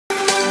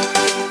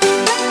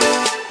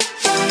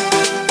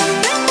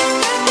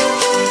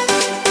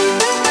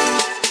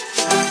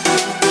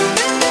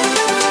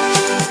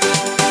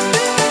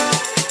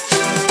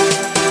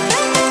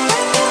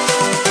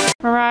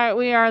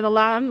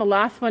are I'm the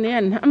last one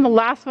in. I'm the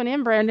last one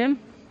in, Brandon.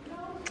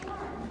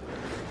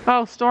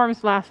 Oh,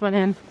 Storm's the last one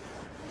in.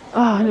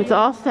 Oh, and it's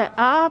all set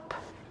up.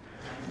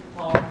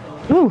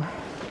 Ooh,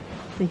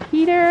 the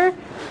heater.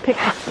 Pick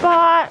the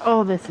spot.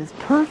 Oh, this is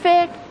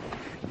perfect.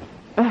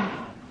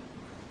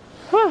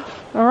 All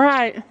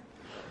right.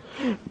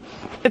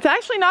 It's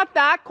actually not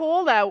that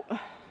cold out.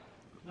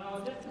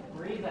 No, just the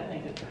breeze, I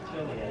think it's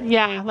chilly.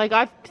 Yeah, like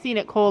I've seen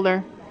it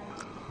colder.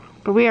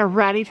 But we are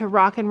ready to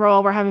rock and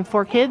roll. We're having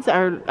 4 kids.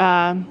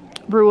 Our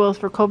rules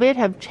for COVID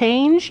have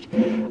changed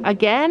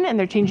again, and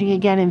they're changing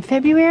again in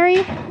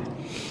February.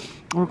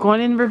 We're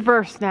going in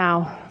reverse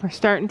now. We're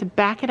starting to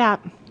back it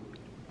up.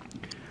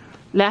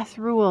 Less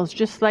rules,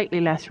 just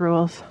slightly less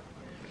rules.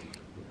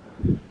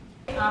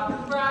 Up in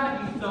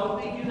front of you,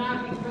 Sophie. Do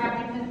not be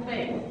grabbing his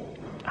face.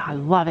 I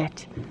love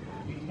it.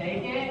 You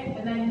take it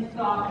and then you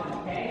stop it,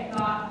 okay? It's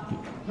not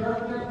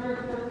jerk,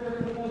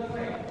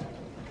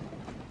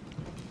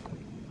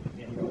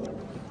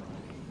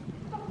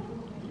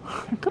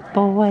 Good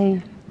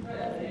boy.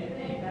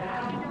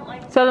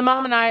 So the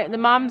mom and I, the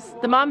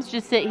moms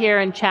just sit here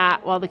and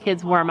chat while the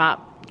kids warm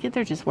up. Kids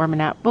are just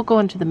warming up. We'll go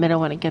into the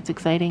middle when it gets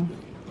exciting.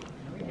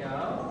 Here we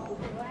go.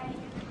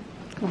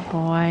 Good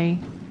boy.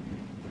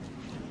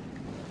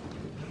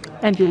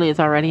 And Julia's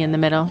already in the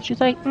middle. She's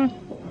like,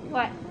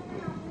 What?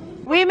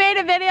 We made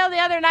a video the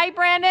other night,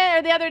 Brandon,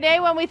 or the other day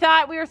when we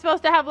thought we were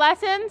supposed to have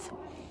lessons.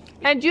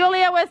 And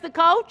Julia was the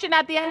coach, and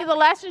at the end of the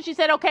lesson, she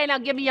said, okay, now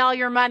give me all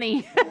your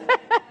money.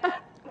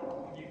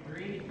 You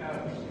greedy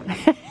coach.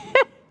 Is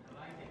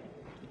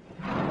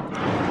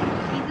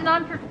it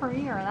on for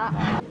free or that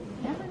one?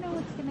 You never know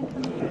what's going to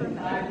come through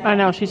that. I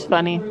know, she's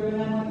funny.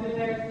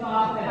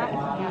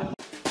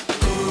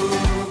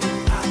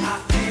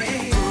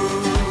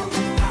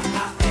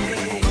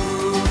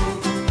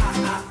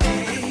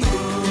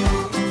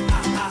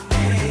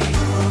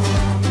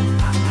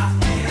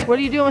 What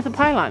are you doing with the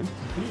pylon?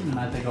 Eating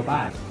as they go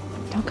by.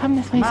 Don't come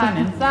this way, Come on,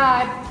 Sophie.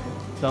 inside.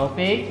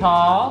 Sophie,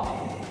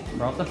 tall.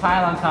 Roll the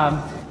pylon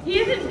come. He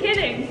isn't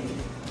kidding.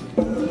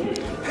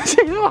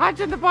 She's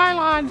watching the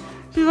pylon.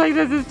 She's like,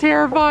 this is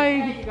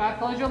terrifying. Okay, you gotta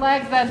close your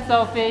legs then,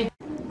 Sophie.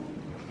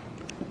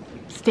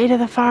 Stay to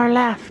the far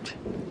left.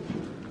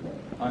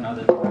 Oh no,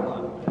 there's a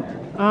pylon over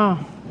there. Oh,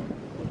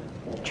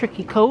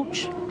 tricky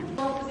coach.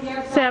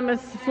 Sam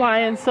is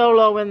flying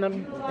solo in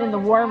the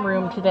warm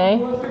room today.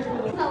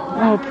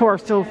 Oh, poor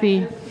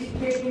Sophie.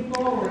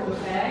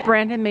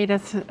 Brandon made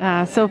us,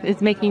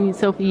 is making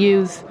Sophie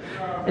use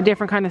a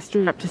different kind of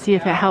stirrup to see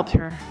if it helps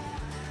her.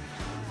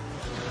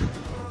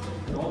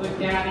 Hold it,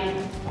 Daddy.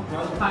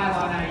 Throw the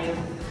pylon at you.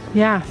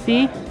 Yeah,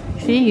 see?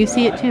 See, you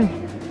see it too.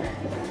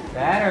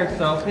 Better,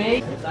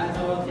 Sophie.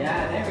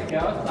 Yeah, there we go.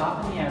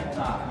 Soften the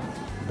outside.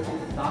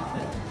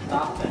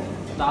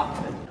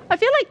 Soften. I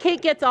feel like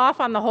Kate gets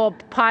off on the whole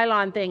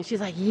pylon thing. She's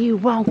like, you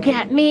won't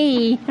get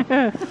me.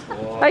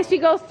 Like she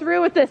goes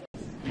through with this.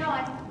 No,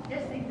 I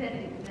just think that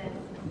it exists.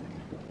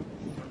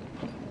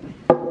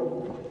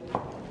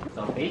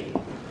 Sophie.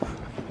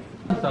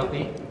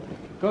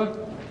 Good.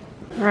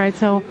 All right,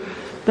 so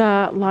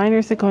the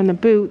liners that go in the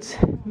boots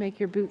make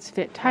your boots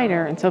fit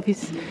tighter. And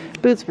Sophie's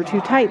boots were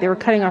too tight. They were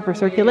cutting off her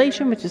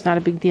circulation, which is not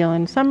a big deal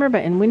in summer,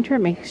 but in winter it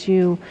makes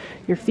your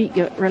feet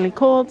get really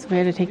cold, so we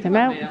had to take them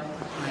out.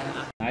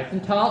 Nice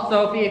and tall,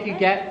 Sophie. If you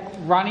get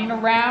running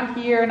around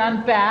here and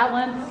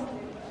unbalanced,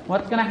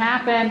 what's gonna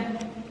happen?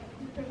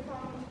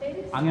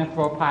 I'm gonna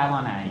throw a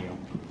pylon at you.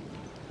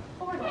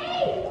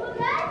 Hey, look at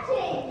that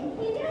thing.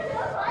 He didn't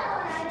know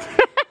pylon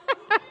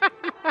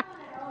at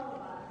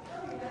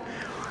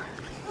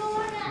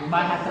You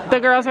might have to. The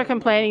girls are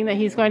complaining that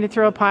he's going to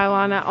throw a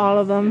pylon at all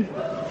of them.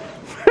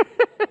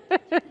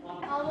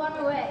 I'll run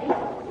away.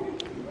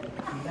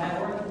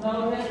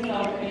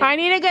 I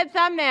need a good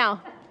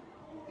thumbnail.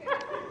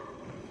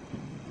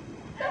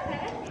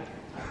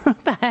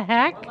 What the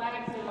heck?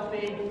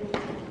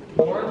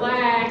 More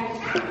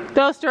legs.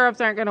 Those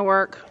stirrups aren't going to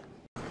work.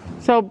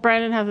 So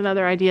Brandon has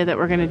another idea that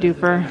we're going to do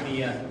for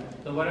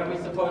So what are we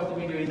supposed to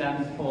be doing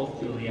down this pole,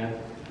 Julia?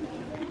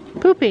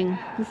 pooping.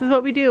 This is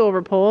what we do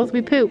over poles.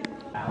 We poop.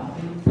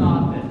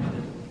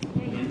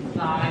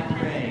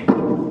 Inside ring.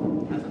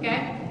 That's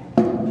okay.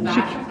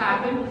 Disasters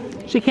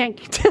happen. She can't.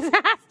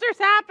 Disasters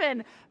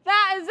happen.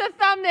 That is the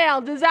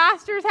thumbnail.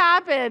 Disasters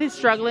happen. She's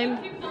struggling.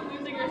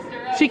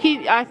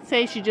 I'd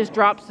say she just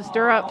drops the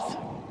stirrups.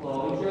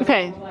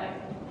 Okay.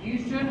 You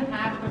shouldn't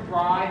have to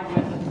ride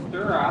with a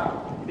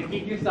stirrup to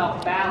keep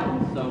yourself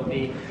balanced,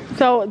 Sophie.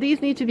 So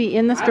these need to be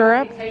in the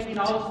stirrup. I'm taking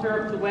all the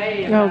stirrups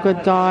away. Oh,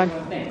 good God.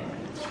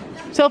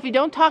 Sophie,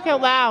 don't talk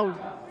out loud.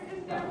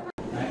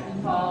 Nice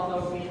and tall,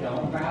 Sophie.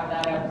 Don't grab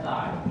that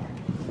outside.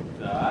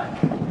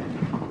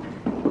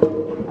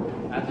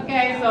 That's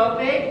okay,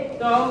 Sophie.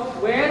 So,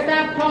 where's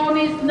that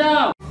pony's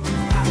nose?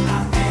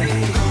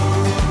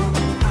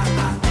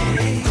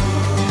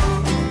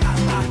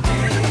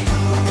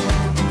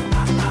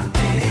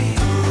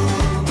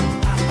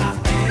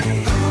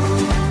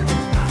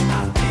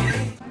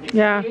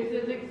 Yeah.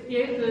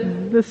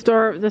 Excuses.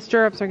 The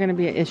stirrups are going to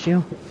be an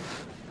issue.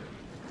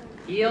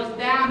 Heels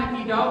down if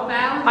you don't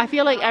balance. I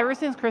feel like ever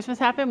since Christmas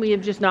happened, we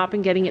have just not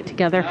been getting it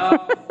together.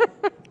 No.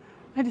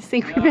 I just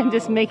think we've been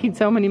just making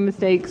so many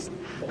mistakes.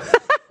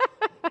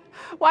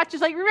 Watch,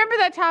 it's like, remember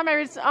that time I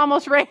was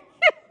almost ran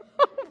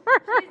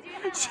over?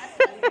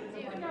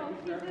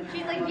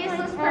 She's like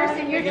useless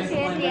person. You're just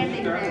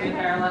standing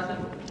there.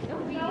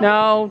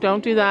 No,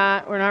 don't do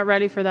that. We're not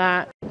ready for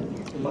that.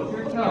 Close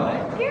your toes.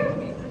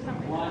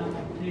 1,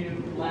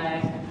 2,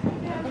 leg.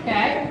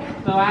 Okay.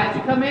 So as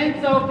you come in,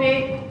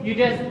 Sophie, you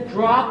just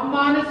drop him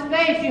on his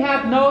face. You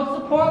have no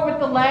support with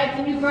the legs,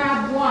 and you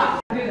grab one.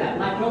 Do that.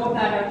 Let go of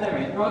that outside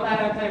ring. Throw that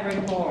outside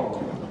ring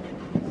forward.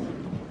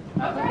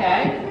 That's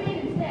okay.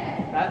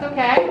 That's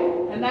okay.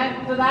 And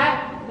then, so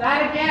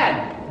that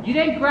again. You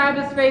didn't grab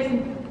his face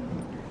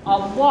a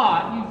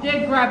lot. You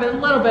did grab it a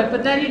little bit,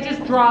 but then you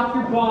just drop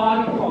your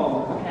body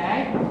forward,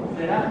 okay?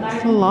 Sit up nice.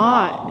 It's a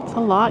lot. It's a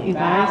lot, you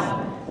guys.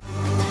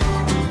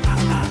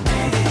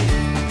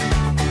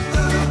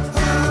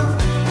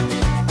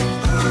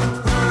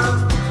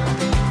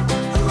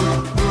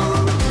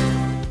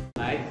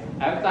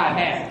 Outside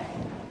hand.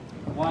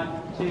 1,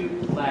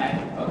 2, leg.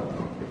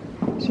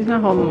 Oh. She's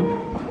not holding.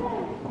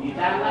 Use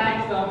that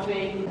leg,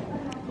 Sophie.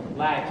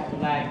 Leg.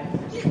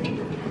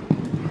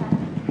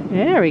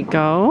 There we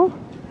go.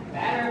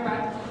 Better,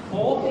 but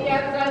hold the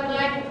outside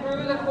leg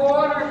through the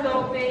corner,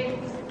 Sophie.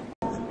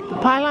 The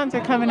pylons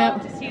are coming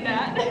out. To see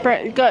that.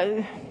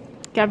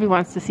 Gabby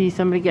wants to see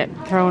somebody get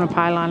thrown a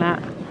pylon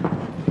at.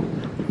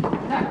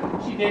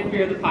 She did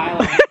fear the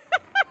pylon.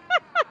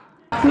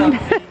 Sophie,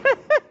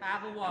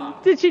 have a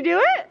walk. Did she do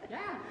it? Yeah.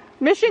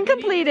 Mission Change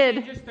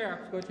completed. your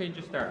stirrups. Go change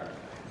your stirrups.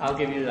 I'll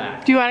give you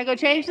that. Do you want to go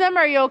change them,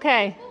 or are you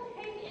okay?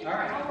 All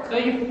right. So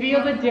you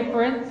feel the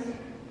difference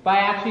by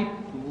actually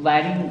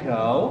letting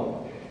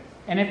go.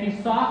 And if you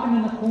sock him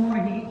in the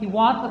corner, he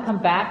wants to come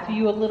back to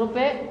you a little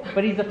bit,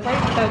 but he's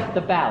afraid without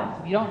the balance.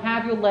 If you don't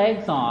have your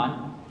legs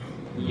on,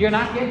 you're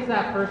not getting to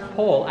that first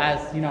pole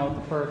as, you know,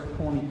 the first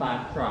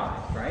 25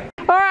 tries, right?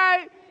 All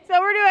right. So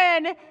we're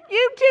doing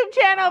YouTube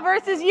channel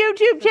versus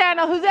YouTube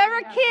channel.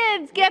 Whoever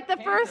kids get the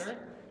first.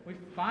 We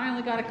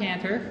finally got a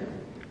canter.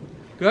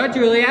 Good,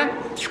 Julia.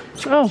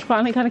 Oh,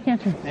 finally got a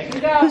canter. Make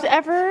it go.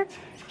 Whoever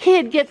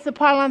kid gets the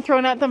pylon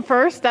thrown at them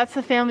first, that's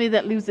the family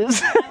that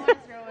loses. I want to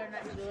throw it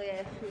at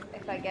Julia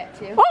if I get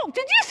to. Oh,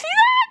 did you see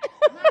that?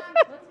 Come on,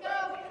 let's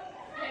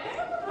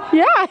go.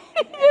 Yeah,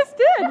 he just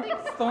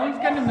did. Storm's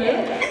gonna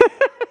move.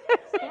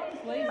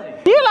 Storm's lazy.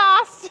 You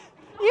lost.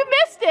 You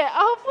missed it.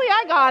 Hopefully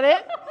I got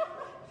it.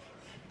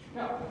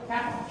 Go,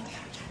 tap.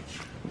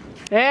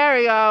 There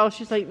we go.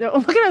 She's like, no,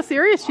 look at how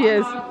serious she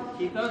is.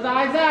 Keep those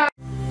eyes out.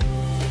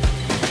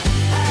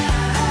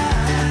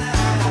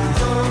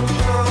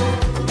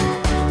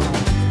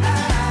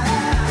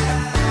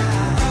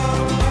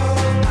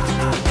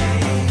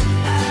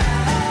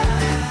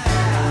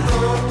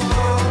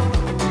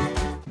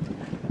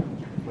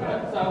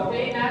 Good,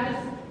 Sophie. Now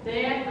just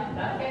stand.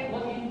 That's it.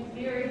 Looking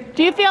serious.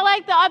 Do you feel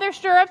like the other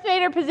stirrups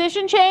made her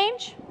position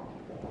change?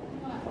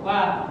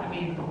 Well, I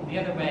mean, the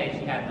other way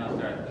she had no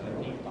stirrups because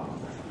her feet falling.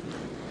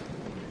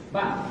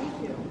 But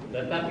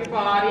lift up your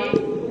body.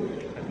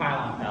 The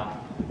pylon fell.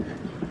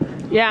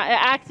 Yeah, it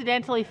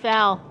accidentally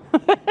fell.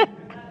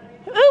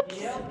 Oops.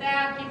 Heel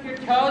down. Keep your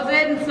toes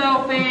in,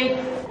 Sophie.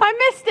 I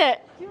missed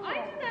it.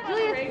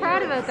 Julia's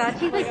proud about that.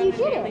 She's like, you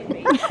did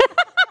it.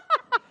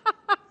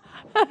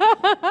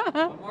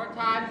 One more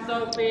time,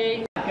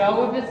 Sophie.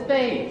 Go with his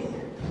face.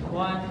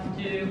 1,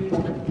 2.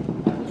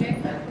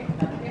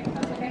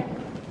 That's okay.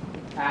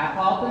 Half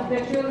halt and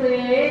fix your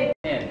lead.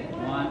 In.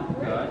 1.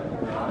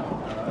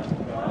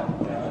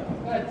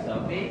 Good,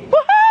 Sophie.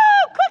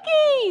 Woohoo!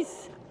 Cookies!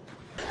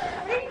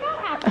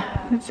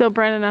 So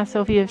Brandon asked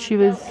Sophie if she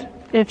was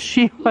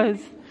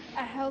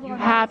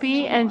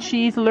happy, and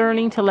she's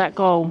learning to let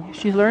go.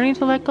 She's learning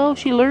to let go.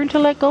 She learned to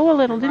let go a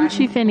little, didn't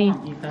she, Finny?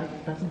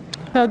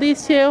 So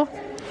these two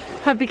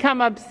have become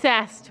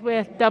obsessed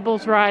with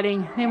doubles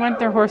riding. They want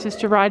their horses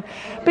to ride.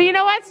 But you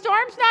know what?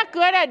 Storm's not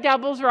good at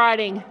doubles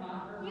riding.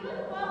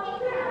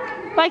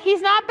 Like,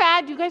 he's not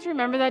bad. Do you guys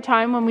remember that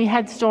time when we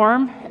had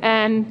Storm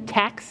and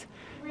Tex,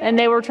 and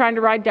they were trying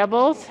to ride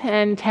doubles,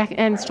 and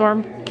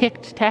Storm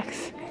kicked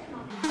Tex?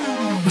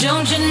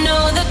 Don't you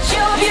know that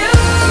you're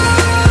beautiful?